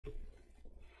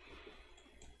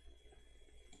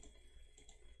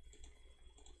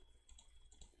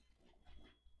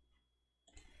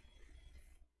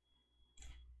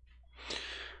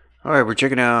All right, we're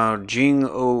checking out Jing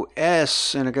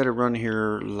OS, and I got it run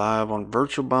here live on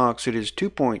VirtualBox. It is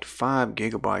 2.5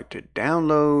 gigabyte to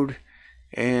download,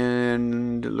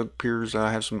 and it appears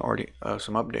I have some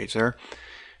updates there.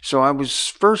 So I was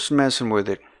first messing with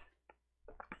it,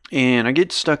 and I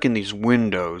get stuck in these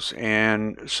windows,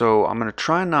 and so I'm gonna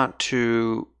try not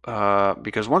to,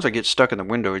 because once I get stuck in the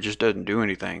window, it just doesn't do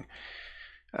anything.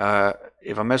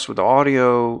 If I mess with the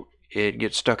audio, it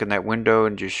gets stuck in that window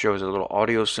and just shows a little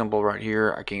audio symbol right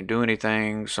here. I can't do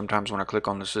anything. Sometimes when I click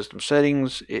on the system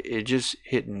settings, it just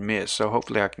hit and miss. So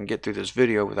hopefully I can get through this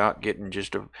video without getting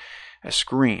just a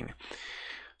screen.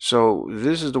 So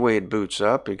this is the way it boots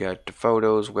up. You got the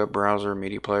photos, web browser,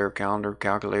 media player, calendar,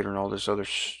 calculator, and all this other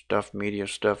stuff, media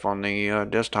stuff on the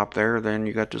desktop there. Then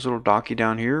you got this little docky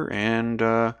down here, and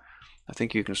I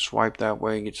think you can swipe that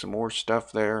way and get some more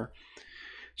stuff there.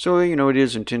 So, it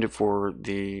is intended for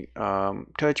the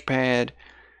touchpad,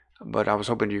 but I was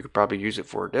hoping you could probably use it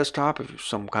for a desktop of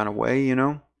some kind of way,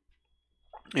 And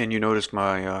you notice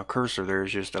my cursor there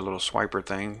is just a little swiper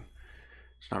thing.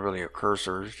 It's not really a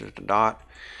cursor, it's just a dot.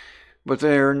 But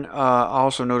there, I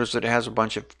also noticed that it has a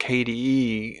bunch of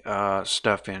KDE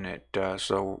stuff in it.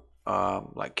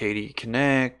 Like KDE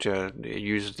Connect, it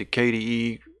uses the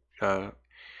KDE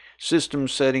system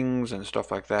settings and stuff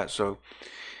like that. So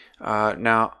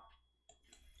now,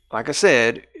 like I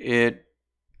said, it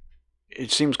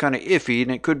seems kind of iffy,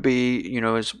 and it could be,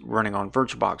 it's running on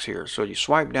VirtualBox here. So you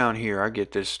swipe down here, I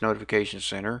get this notification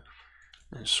center,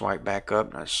 and swipe back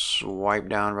up, and I swipe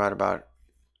down right about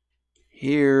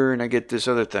here, and I get this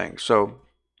other thing. So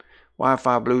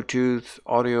Wi-Fi, Bluetooth,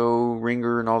 audio,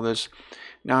 ringer, and all this.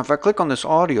 Now, if I click on this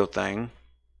audio thing,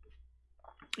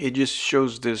 it just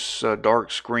shows this dark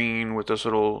screen with this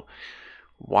little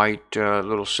white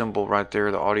little symbol right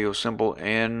there, the audio symbol,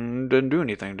 and doesn't do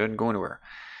anything, doesn't go anywhere.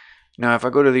 Now if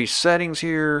I go to these settings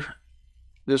here,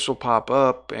 this will pop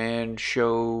up and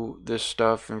show this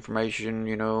stuff, information,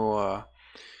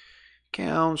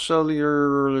 count,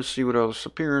 cellular, let's see what else,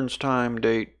 appearance, time,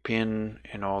 date, pin,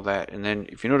 and all that. And then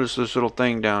if you notice this little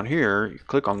thing down here, you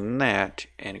click on that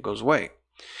and it goes away.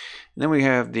 And then we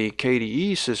have the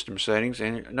KDE system settings,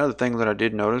 and another thing that I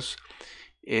did notice,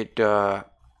 it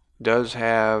does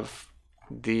have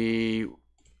the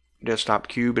desktop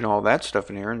cube and all that stuff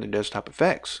in here, and the desktop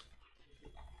effects.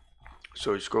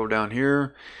 So you scroll down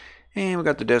here, and we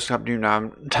got the desktop view. Now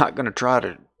I'm not going to try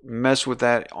to mess with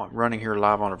that running here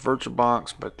live on a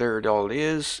VirtualBox, but there it all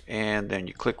is, and then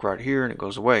you click right here and it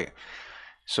goes away.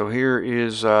 So here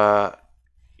is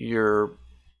your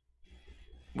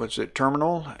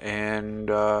terminal, and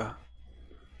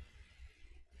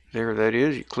there that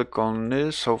is. You click on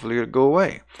this, hopefully it'll go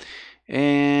away.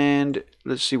 And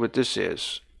let's see what this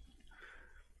is.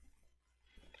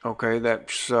 Okay, that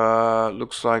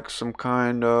looks like some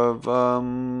kind of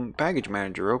package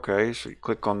manager. Okay, so you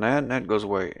click on that and that goes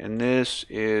away. And this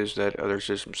is that other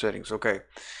system settings. Okay,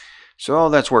 so all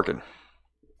that's working.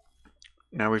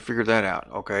 Now we figured that out.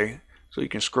 Okay, so you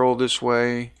can scroll this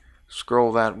way,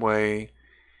 scroll that way,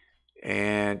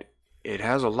 and it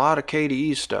has a lot of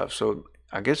KDE stuff. So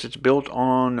I guess it's built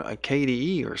on a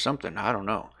KDE or something. I don't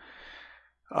know.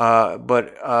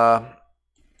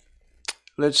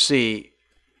 Let's see.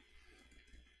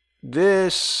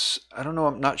 This, I don't know,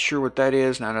 I'm not sure what that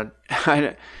is. Now,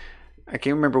 I can't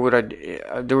remember what I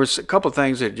did. There was a couple of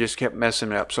things that just kept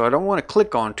messing up. So I don't want to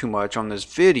click on too much on this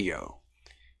video,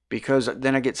 because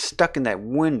then I get stuck in that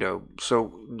window.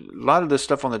 So a lot of the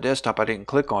stuff on the desktop I didn't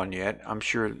click on yet. I'm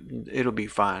sure it'll be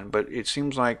fine. But it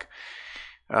seems like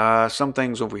some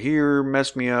things over here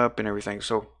mess me up and everything.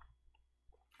 So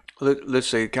let's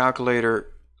say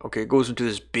calculator, okay, it goes into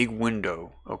this big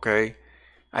window. Okay,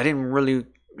 I didn't really,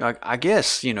 I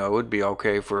guess, it would be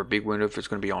okay for a big window if it's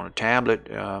going to be on a tablet.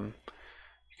 You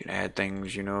can add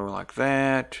things, like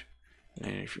that.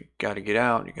 And if you got to get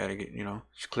out, you got to get,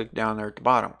 just click down there at the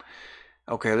bottom.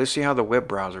 Okay, let's see how the web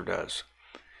browser does.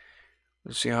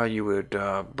 Let's see how you would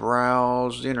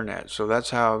browse the internet. So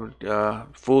that's how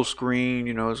full screen,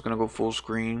 it's going to go full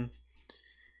screen.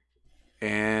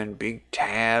 And big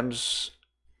tabs,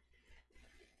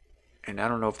 and I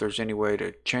don't know if there's any way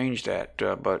to change that,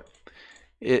 but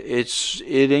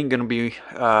it ain't gonna be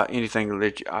anything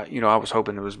that I was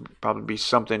hoping it was probably be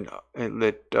something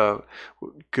that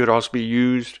could also be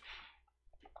used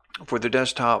for the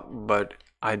desktop, but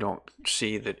I don't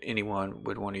see that anyone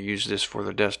would want to use this for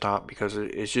the desktop because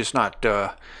it's just not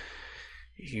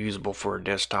usable for a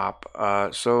desktop.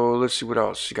 So let's see what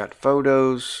else. You got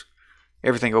photos.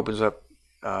 Everything opens up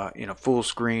in a full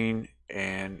screen,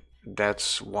 and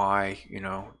that's why,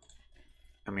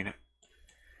 I mean,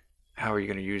 how are you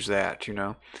going to use that,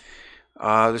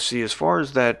 Let's see, as far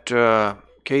as that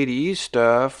KDE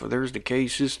stuff, there's the K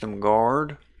system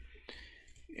guard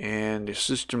and the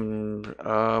system,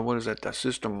 what is that? The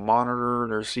system monitor,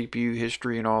 their CPU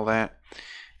history and all that.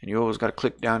 And you always got to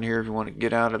click down here if you want to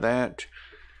get out of that.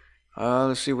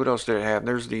 Let's see, what else did it have?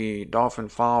 There's the Dolphin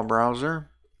file browser.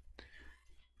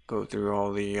 Go through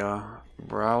all the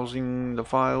browsing the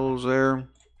files there.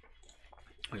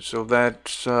 And so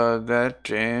that's that,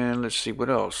 and let's see what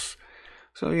else.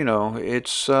 So you know,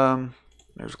 it's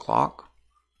there's a clock.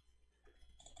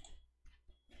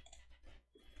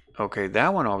 Okay,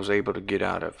 that one I was able to get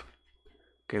out of.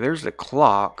 Okay, there's the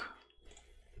clock.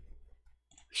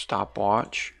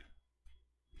 Stopwatch.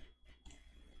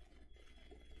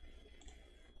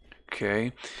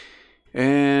 Okay,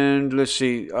 and let's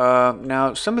see.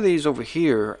 Now some of these over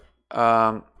here,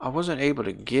 I wasn't able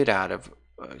to get out of.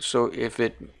 So if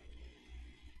it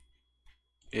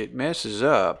messes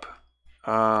up,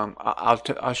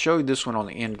 I'll show you this one on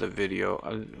the end of the video,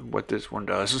 what this one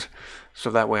does,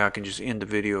 so that way I can just end the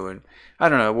video. And I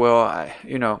don't know. Well,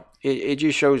 you know, it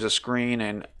just shows a screen,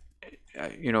 and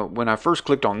you know, when I first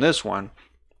clicked on this one,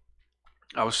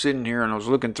 I was sitting here and I was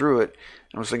looking through it,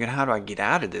 and I was thinking, how do I get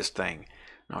out of this thing?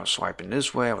 And I was swiping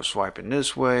this way, I was swiping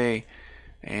this way,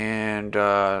 and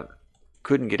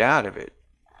couldn't get out of it.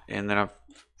 And then I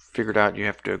figured out you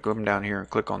have to come down here and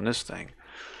click on this thing.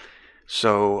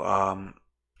 So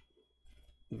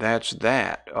that's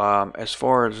that. As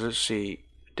far as, let's see,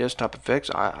 desktop effects,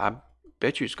 I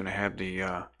bet you it's going to have the,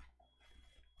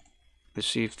 let's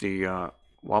see if the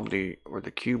wobbly or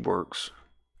the cube works.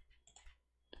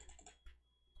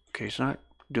 Okay, it's not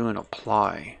doing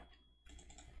apply.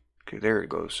 Okay, there it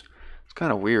goes. It's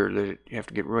kind of weird that you have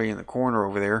to get really in the corner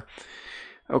over there.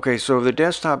 Okay, so the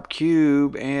desktop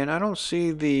cube, and I don't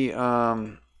see the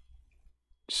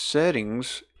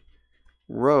settings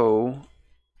row,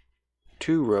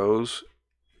 2 rows.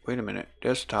 Wait a minute,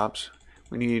 desktops.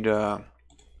 We need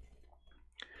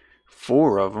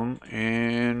 4 of them,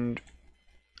 and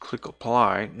click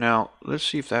apply. Now let's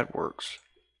see if that works.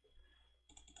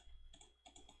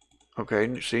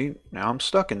 Okay, see, now I'm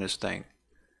stuck in this thing.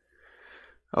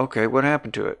 Okay, what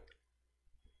happened to it?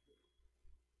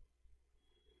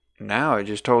 Now it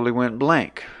just totally went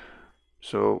blank.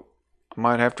 So I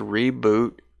might have to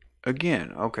reboot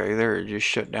again. Okay, there, it just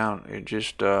shut down. It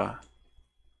just okay,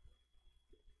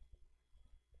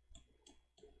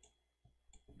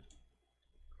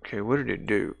 what did it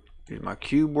do? Did my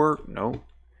cube work? No.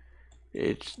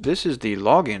 This is the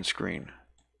login screen.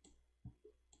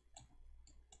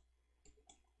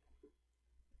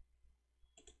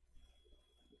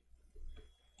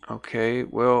 Okay,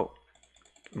 well,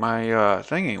 my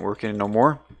thing ain't working no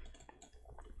more.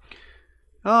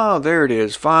 Oh, there it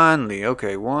is, finally.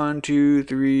 Okay, 1, 2,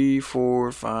 3,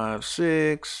 4, 5,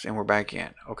 6, and we're back in.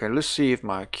 Okay, let's see if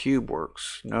my cube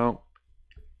works. No.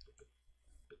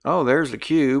 Oh, there's the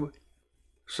cube.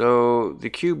 So the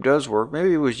cube does work.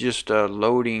 Maybe it was just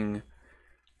loading.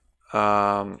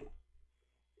 Yeah,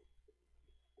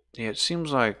 it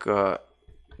seems like it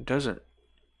doesn't.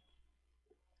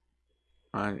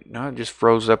 Now it just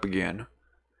froze up again.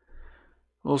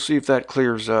 We'll see if that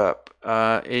clears up.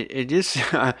 It just,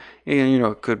 you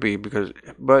know, it could be because,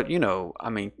 but you know, I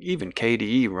mean, even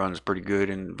KDE runs pretty good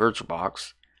in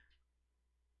VirtualBox.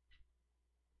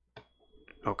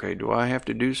 Okay, do I have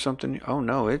to do something? Oh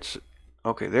no, it's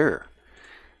okay there.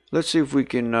 Let's see if we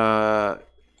can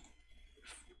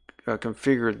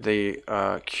configure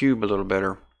the cube a little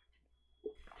better.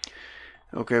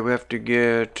 Okay, we have to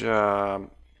get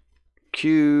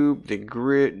cube, the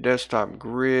grid, desktop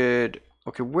grid.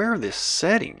 Okay, where are the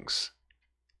settings?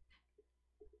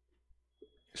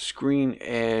 Screen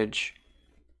edge,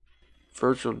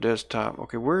 virtual desktop.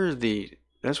 Okay, where is the,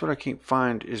 that's what I can't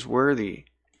find, is where the,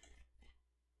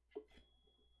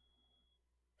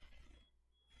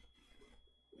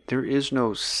 there is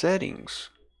no settings.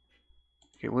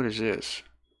 Okay, what is this?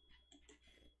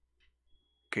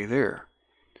 Okay, there.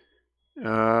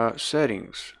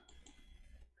 Settings.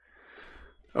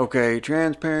 Okay,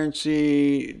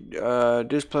 transparency,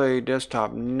 display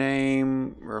desktop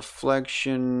name,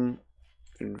 reflection,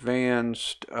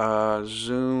 advanced,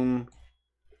 zoom,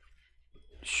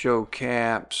 show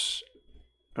caps.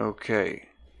 Okay.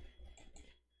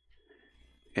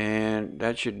 And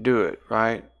that should do it,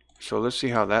 right? So let's see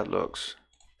how that looks.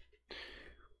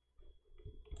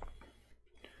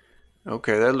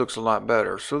 Okay, that looks a lot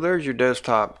better. So there's your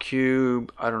desktop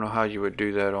cube. I don't know how you would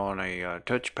do that on a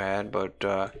touchpad, but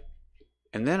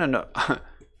and then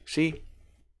see,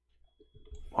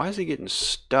 why is it getting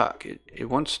stuck? It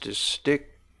wants to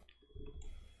stick.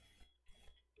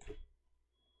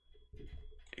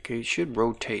 Okay, it should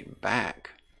rotate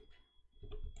back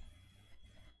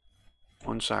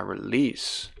once I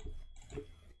release.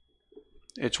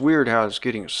 It's weird how it's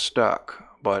getting stuck,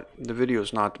 but the video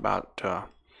is not about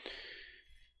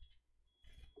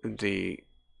the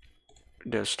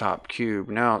desktop cube.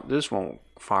 Now this won't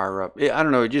fire up. I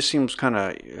don't know, it just seems kind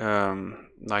of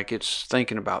like it's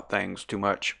thinking about things too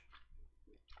much.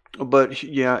 But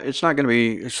yeah, it's not going to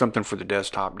be something for the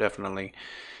desktop, definitely.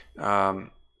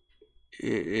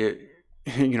 You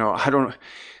know, I don't,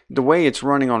 the way it's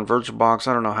running on VirtualBox,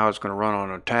 I don't know how it's going to run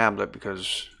on a tablet,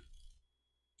 because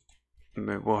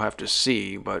we'll have to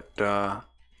see. But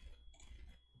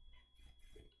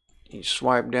you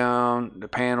swipe down the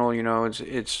panel, you know,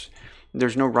 it's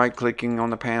there's no right clicking on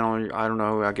the panel. I don't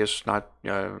know, I guess not.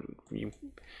 You're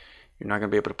not going to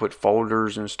be able to put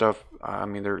folders and stuff. I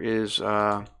mean, there is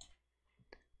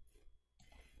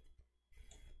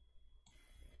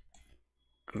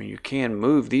I mean, you can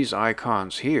move these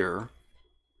icons here.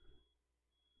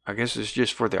 I guess it's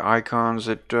just for the icons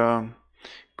that go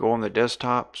on the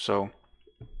desktop. So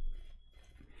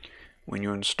when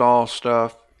you install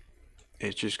stuff,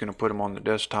 it's just going to put them on the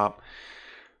desktop.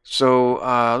 So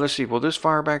let's see, will this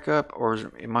fire back up, or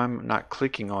am I not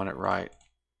clicking on it right?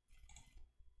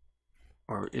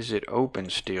 Or is it open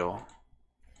still?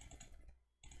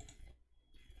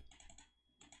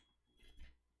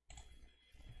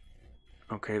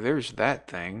 Okay, there's that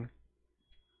thing.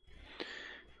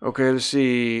 Okay, let's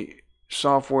see.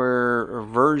 Software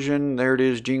version. There it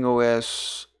is. Jing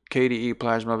OS KDE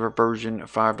Plasma version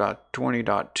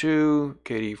 5.20.2.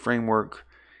 KDE framework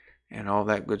and all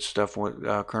that good stuff. With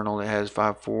kernel that has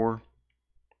 5.4.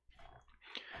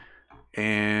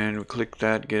 And we click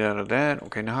that. Get out of that.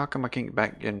 Okay, now how come I can't get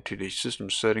back into the system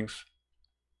settings?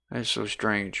 That's so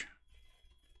strange.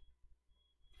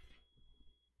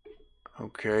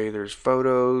 Okay, there's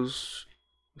photos.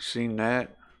 We've seen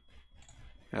that.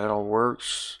 That all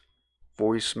works.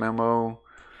 Voice memo.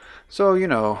 So, you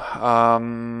know,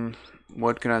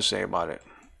 what can I say about it?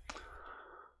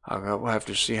 We'll have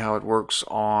to see how it works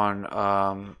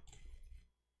on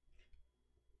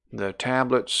the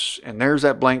tablets. And there's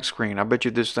that blank screen. I bet you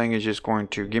this thing is just going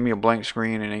to give me a blank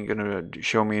screen and ain't going to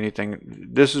show me anything.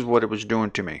 This is what it was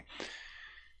doing to me.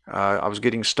 I was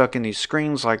getting stuck in these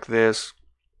screens like this.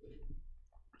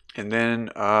 And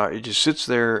then it just sits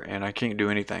there and I can't do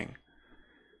anything.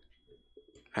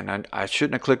 And I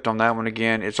shouldn't have clicked on that one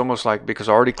again. It's almost like, because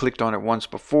I already clicked on it once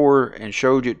before and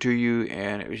showed it to you,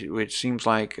 and it seems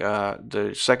like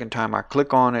the second time I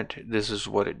click on it, this is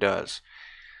what it does.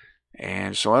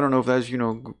 And so I don't know if that's, you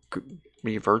know,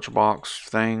 be a VirtualBox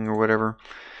thing or whatever.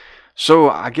 So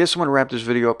I guess I'm going to wrap this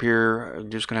video up here. I'm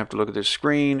just going to have to look at this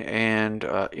screen and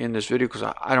end this video, because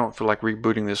I don't feel like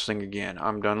rebooting this thing again.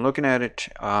 I'm done looking at it.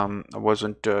 I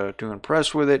wasn't too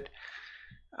impressed with it.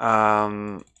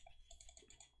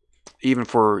 Even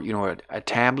for, you know, a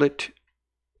tablet,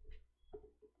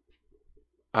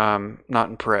 not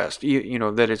impressed. You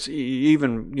know, that it's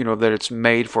even, you know, that it's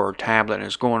made for a tablet and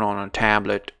it's going on a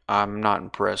tablet. I'm not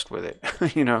impressed with it.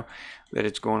 You know, that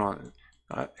it's going on.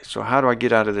 So how do I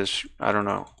get out of this? I don't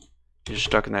know. Just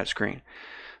stuck in that screen.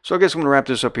 So I guess I'm gonna wrap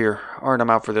this up here. All right, I'm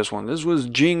out for this one. This was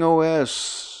Jing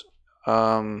OS.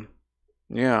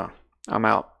 Yeah, I'm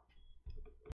out.